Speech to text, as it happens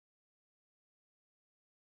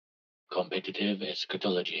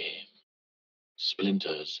Competitive-eschatology.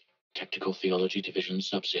 Splinters, Tactical Theology Division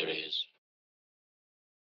Subseries.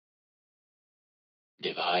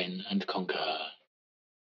 Divine and Conquer.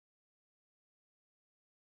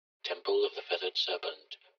 Temple of the Feathered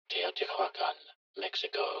Serpent, Teotihuacan,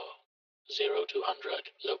 Mexico. 0200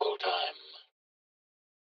 local time.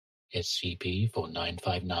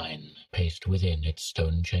 SCP-4959 paced within its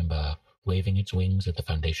stone chamber, waving its wings at the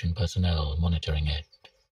Foundation personnel monitoring it.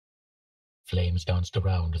 Flames danced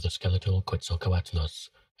around the skeletal Quetzalcoatlus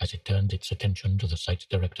as it turned its attention to the site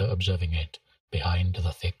director observing it behind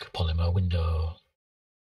the thick polymer window.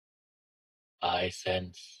 I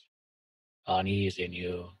sense unease in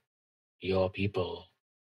you, your people.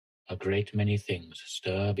 A great many things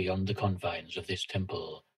stir beyond the confines of this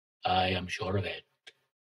temple. I am sure of it.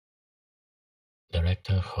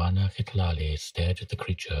 Director Juana Hitlali stared at the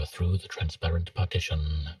creature through the transparent partition.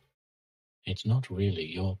 It's not really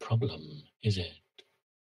your problem, is it?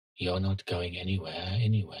 You're not going anywhere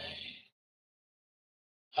anyway.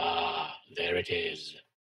 Ah, there it is.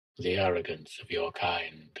 The arrogance of your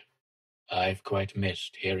kind. I've quite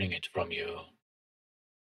missed hearing it from you.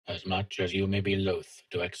 As much as you may be loath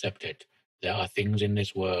to accept it, there are things in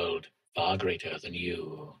this world far greater than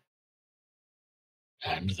you.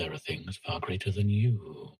 And there are things far greater than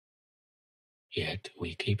you. Yet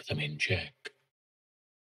we keep them in check.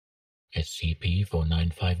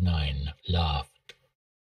 SCP-4959 laughed.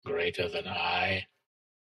 Greater than I?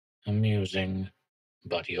 Amusing.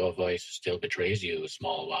 But your voice still betrays you,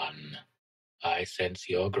 small one. I sense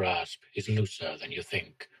your grasp is looser than you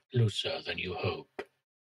think, looser than you hope.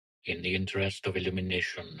 In the interest of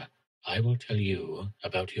illumination, I will tell you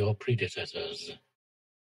about your predecessors.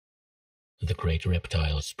 The great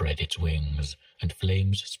reptile spread its wings, and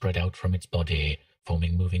flames spread out from its body,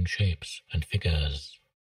 forming moving shapes and figures.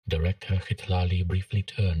 Director Hitlali briefly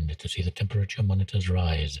turned to see the temperature monitors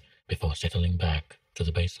rise before settling back to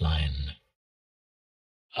the baseline.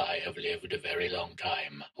 I have lived a very long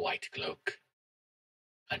time, White Cloak.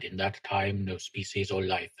 And in that time no species or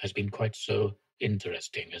life has been quite so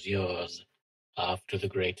interesting as yours. After the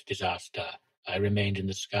great disaster, I remained in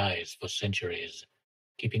the skies for centuries,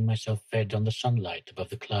 keeping myself fed on the sunlight above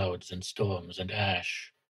the clouds and storms and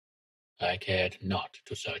ash. I cared not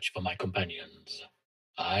to search for my companions.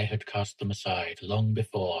 I had cast them aside long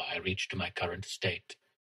before I reached my current state,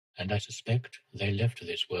 and I suspect they left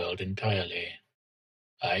this world entirely.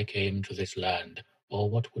 I came to this land, or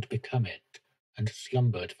what would become it, and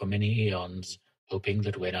slumbered for many eons, hoping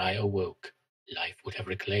that when I awoke, life would have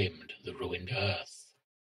reclaimed the ruined earth.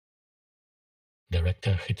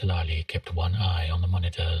 Director Hitlali kept one eye on the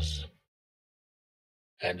monitors.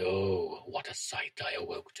 And oh, what a sight I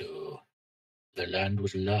awoke to. The land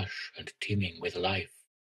was lush and teeming with life.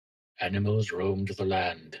 Animals roamed the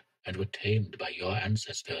land and were tamed by your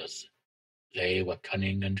ancestors. They were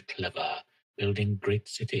cunning and clever, building great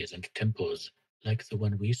cities and temples like the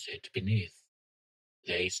one we sit beneath.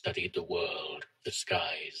 They studied the world, the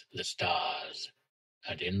skies, the stars,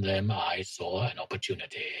 and in them I saw an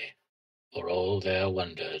opportunity. For all their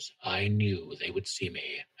wonders, I knew they would see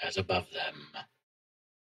me as above them.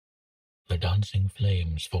 The dancing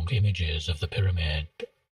flames formed images of the pyramid.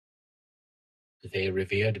 They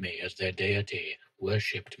revered me as their deity,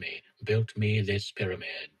 worshipped me, built me this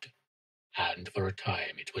pyramid. And for a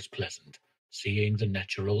time it was pleasant, seeing the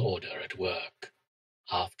natural order at work.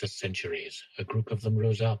 After centuries, a group of them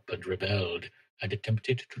rose up and rebelled, and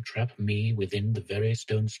attempted to trap me within the very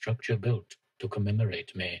stone structure built to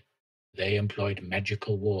commemorate me. They employed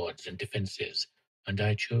magical wards and defenses, and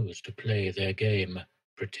I chose to play their game,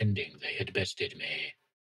 pretending they had bested me.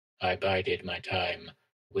 I bided my time,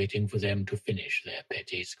 waiting for them to finish their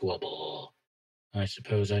petty squabble. I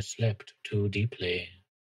suppose I slept too deeply.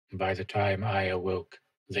 By the time I awoke,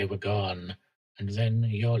 they were gone, and then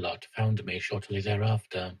your lot found me shortly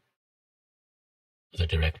thereafter. The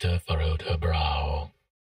director furrowed her brow.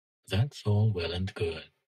 That's all well and good.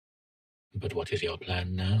 But what is your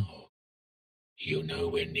plan now? You know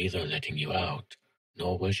we're neither letting you out,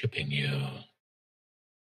 nor worshipping you.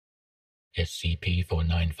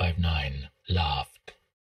 SCP-4959 laughed.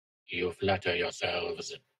 You flatter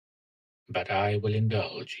yourselves. But I will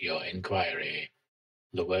indulge your inquiry.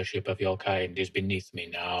 The worship of your kind is beneath me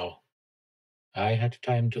now. I had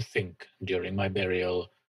time to think during my burial,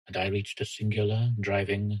 and I reached a singular,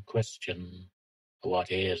 driving question. What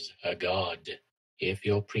is a god? If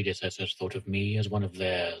your predecessors thought of me as one of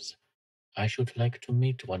theirs, I should like to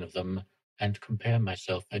meet one of them and compare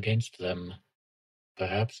myself against them.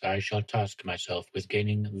 Perhaps I shall task myself with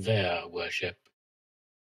gaining their worship.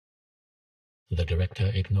 The director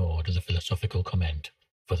ignored the philosophical comment,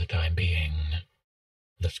 for the time being.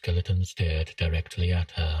 The skeleton stared directly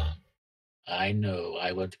at her. I know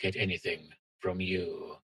I won't get anything from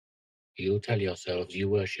you. You tell yourselves you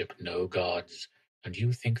worship no gods, and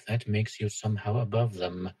you think that makes you somehow above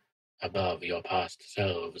them, above your past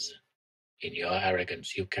selves. In your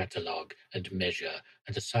arrogance you catalogue and measure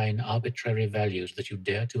and assign arbitrary values that you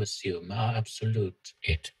dare to assume are absolute.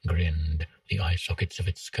 It grinned, the eye sockets of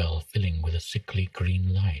its skull filling with a sickly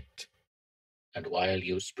green light. And while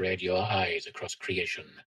you spread your eyes across creation,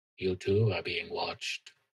 you too are being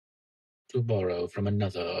watched. To borrow from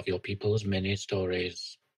another of your people's many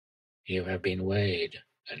stories, you have been weighed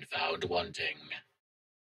and found wanting.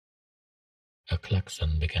 A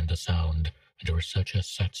klaxon began to sound, and a researcher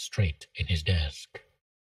sat straight in his desk.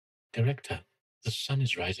 Director, the sun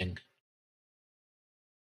is rising.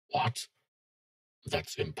 What?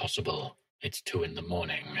 That's impossible. It's 2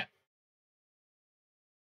 a.m.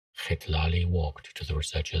 Khitlali walked to the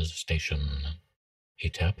researcher's station. He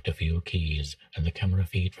tapped a few keys, and the camera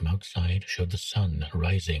feed from outside showed the sun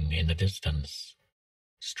rising in the distance.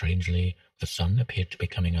 Strangely, the sun appeared to be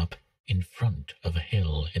coming up in front of a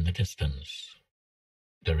hill in the distance.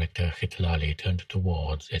 Director Khitlali turned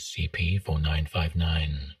towards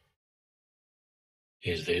SCP-4959.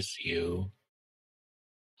 Is this you?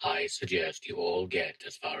 I suggest you all get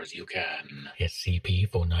as far as you can.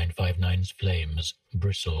 SCP-4959's flames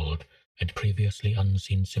bristled, and previously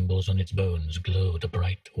unseen symbols on its bones glowed a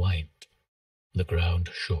bright white. The ground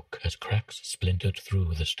shook as cracks splintered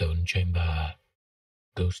through the stone chamber.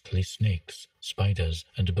 Ghostly snakes, spiders,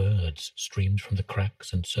 and birds streamed from the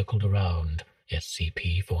cracks and circled around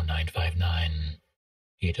SCP-4959.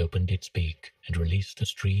 It opened its beak and released a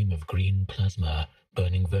stream of green plasma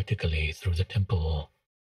burning vertically through the temple.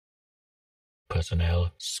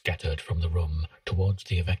 Personnel scattered from the room towards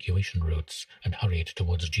the evacuation routes and hurried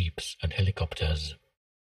towards jeeps and helicopters.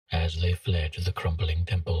 As they fled the crumbling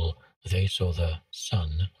temple, they saw the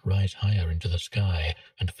sun rise higher into the sky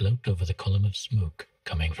and float over the column of smoke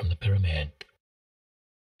coming from the pyramid.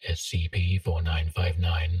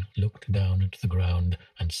 SCP-4959 looked down at the ground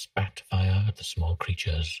and spat fire at the small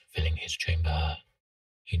creatures filling his chamber.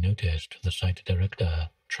 He noticed the site director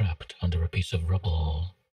trapped under a piece of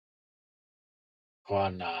rubble.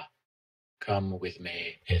 Juana, come with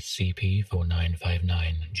me.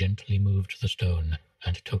 SCP-4959 gently moved the stone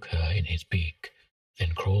and took her in his beak,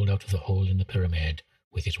 then crawled out of the hole in the pyramid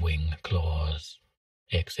with his wing claws.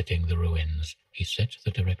 Exiting the ruins, he set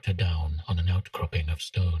the director down on an outcropping of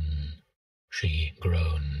stone. She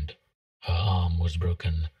groaned. Her arm was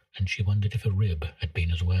broken, and she wondered if a rib had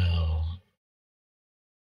been as well.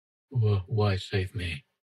 Why save me?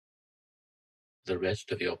 The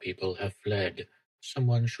rest of your people have fled.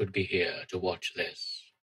 Someone should be here to watch this.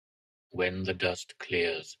 When the dust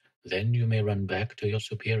clears, then you may run back to your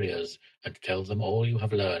superiors and tell them all you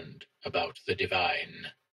have learned about the divine.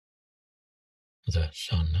 The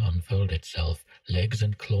sun unfurled itself, legs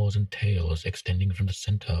and claws and tails extending from the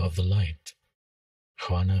center of the light.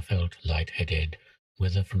 Juana felt lightheaded,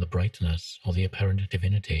 whether from the brightness or the apparent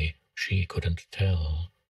divinity, she couldn't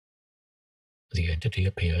tell. The entity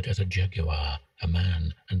appeared as a jaguar, a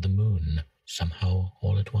man, and the moon, somehow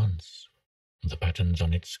all at once. The patterns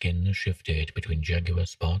on its skin shifted between jaguar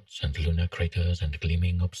spots and lunar craters and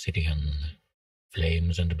gleaming obsidian.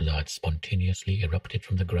 Flames and blood spontaneously erupted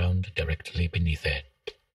from the ground directly beneath it.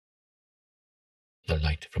 The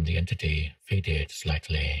light from the entity faded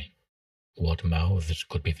slightly. What mouths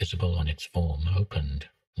could be visible on its form opened,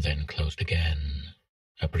 then closed again.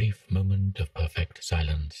 A brief moment of perfect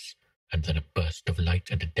silence, and then a burst of light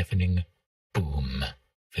and a deafening boom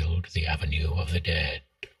filled the avenue of the dead.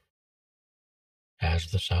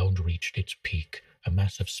 As the sound reached its peak, a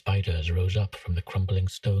mass of spiders rose up from the crumbling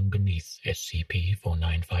stone beneath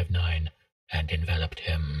SCP-4959 and enveloped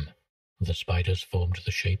him. The spiders formed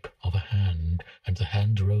the shape of a hand, and the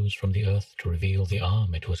hand rose from the earth to reveal the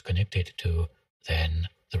arm it was connected to, then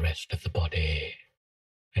the rest of the body.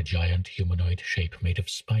 A giant humanoid shape made of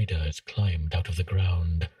spiders climbed out of the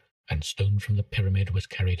ground, and stone from the pyramid was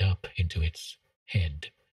carried up into its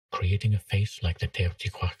head, creating a face like the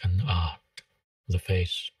Teotihuacan art. The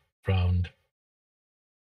face frowned.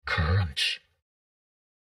 Crunch!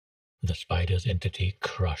 The spider's entity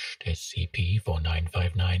crushed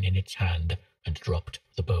SCP-4959 in its hand and dropped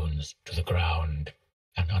the bones to the ground.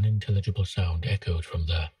 An unintelligible sound echoed from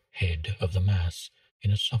the head of the mass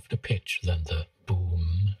in a softer pitch than the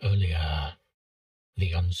boom earlier.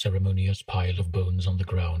 The unceremonious pile of bones on the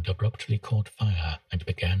ground abruptly caught fire and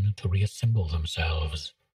began to reassemble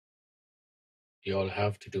themselves. You'll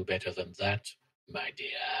have to do better than that, my dear.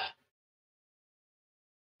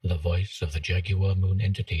 The voice of the Jaguar Moon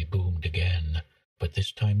entity boomed again, but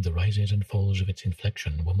this time the rises and falls of its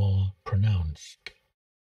inflection were more pronounced.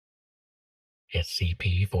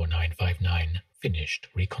 SCP-4959 finished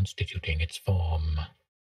reconstituting its form.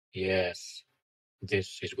 Yes,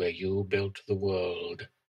 this is where you built the world.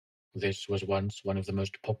 This was once one of the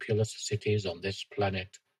most populous cities on this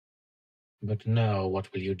planet. But now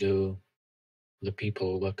what will you do? The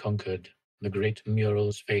people were conquered, the great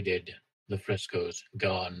murals faded, the frescoes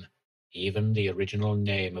gone. Even the original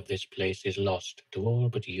name of this place is lost to all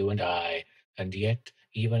but you and I, and yet,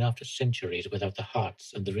 even after centuries without the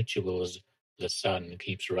hearts and the rituals, the sun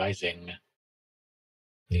keeps rising.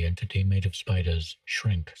 The entity made of spiders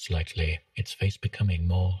shrank slightly, its face becoming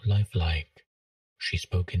more lifelike. She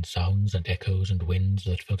spoke in sounds and echoes and winds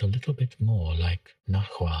that felt a little bit more like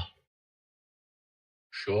Nahua.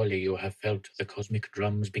 Surely you have felt the cosmic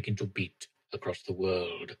drums begin to beat across the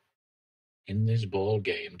world. In this ball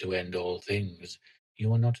game to end all things,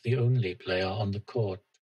 you are not the only player on the court,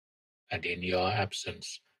 and in your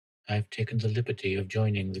absence, I've taken the liberty of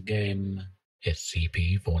joining the game.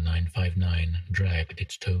 SCP-4959 dragged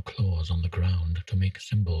its toe claws on the ground to make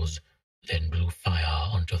symbols, then blew fire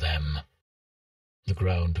onto them. The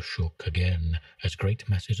ground shook again as great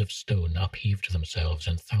masses of stone upheaved themselves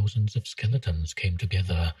and thousands of skeletons came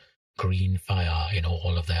together, green fire in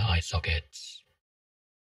all of their eye sockets.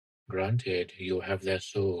 Granted, you have their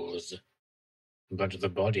souls, but the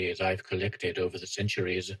bodies I've collected over the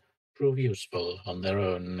centuries prove useful on their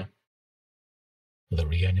own. The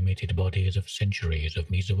reanimated bodies of centuries of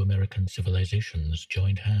Mesoamerican civilizations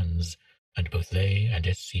joined hands, and both they and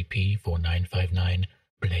SCP-4959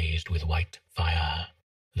 blazed with white fire.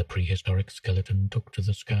 The prehistoric skeleton took to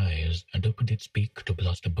the skies and opened its beak to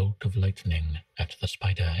blast a bolt of lightning at the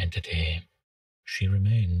spider entity. She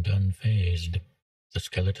remained unfazed. The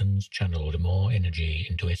skeletons channeled more energy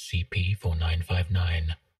into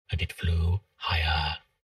SCP-4959, and it flew higher.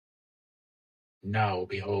 Now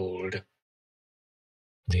behold.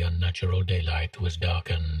 The unnatural daylight was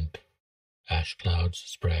darkened. Ash clouds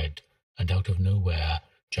spread, and out of nowhere,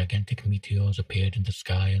 gigantic meteors appeared in the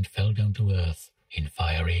sky and fell down to Earth in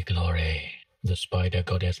fiery glory. The spider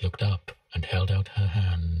goddess looked up and held out her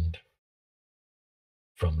hand.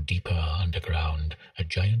 From deeper underground, a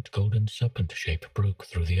giant golden serpent shape broke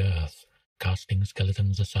through the earth, casting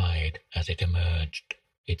skeletons aside as it emerged.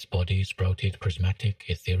 Its body sprouted prismatic,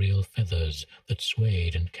 ethereal feathers that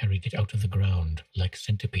swayed and carried it out of the ground like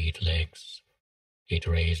centipede legs. It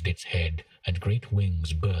raised its head, and great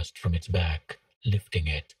wings burst from its back, lifting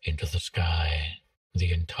it into the sky.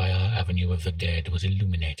 The entire Avenue of the Dead was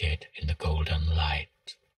illuminated in the golden light.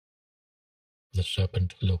 The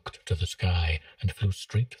serpent looked to the sky and flew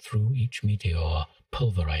straight through each meteor,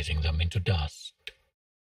 pulverizing them into dust.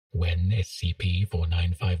 When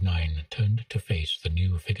SCP-4959 turned to face the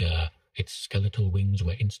new figure, its skeletal wings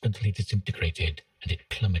were instantly disintegrated and it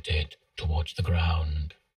plummeted towards the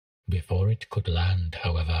ground. Before it could land,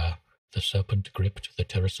 however, the serpent gripped the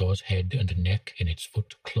pterosaur's head and neck in its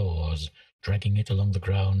foot claws, dragging it along the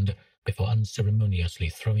ground before unceremoniously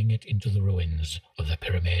throwing it into the ruins of the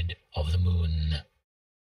Pyramid of the Moon.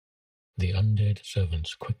 The undead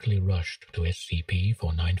servants quickly rushed to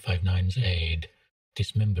SCP-4959's aid,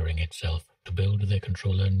 dismembering itself to build their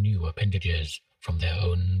controller new appendages from their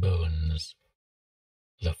own bones.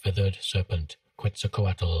 The feathered serpent,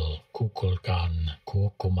 Quetzalcoatl, Kukulkan,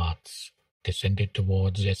 Kuokumats, descended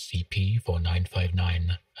towards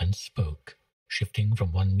SCP-4959 and spoke, shifting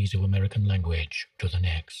from one Mesoamerican language to the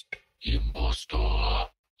next. Impostor,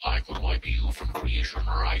 I could wipe you from creation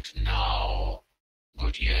right now.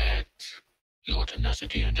 But yet, your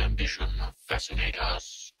tenacity and ambition fascinate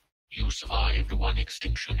us. You survived one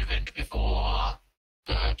extinction event before.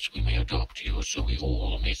 Perhaps we may adopt you so we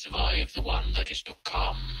all may survive the one that is to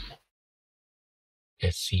come.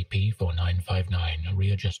 SCP-4959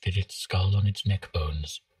 readjusted its skull on its neck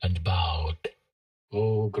bones and bowed.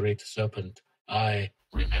 O great serpent, I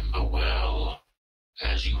remember well.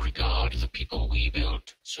 As you regard the people we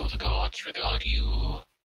built, so the gods regard you.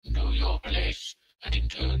 Know your place, and in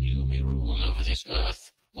turn you may rule over this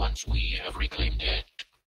earth once we have reclaimed it.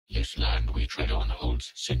 This land we tread on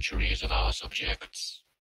holds centuries of our subjects.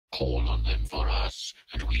 Call on them for us,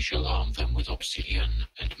 and we shall arm them with obsidian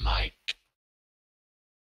and might.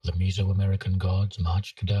 The Mesoamerican gods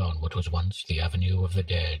marched down what was once the Avenue of the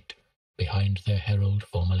Dead, behind their herald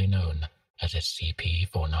formerly known as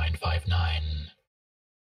SCP-4959.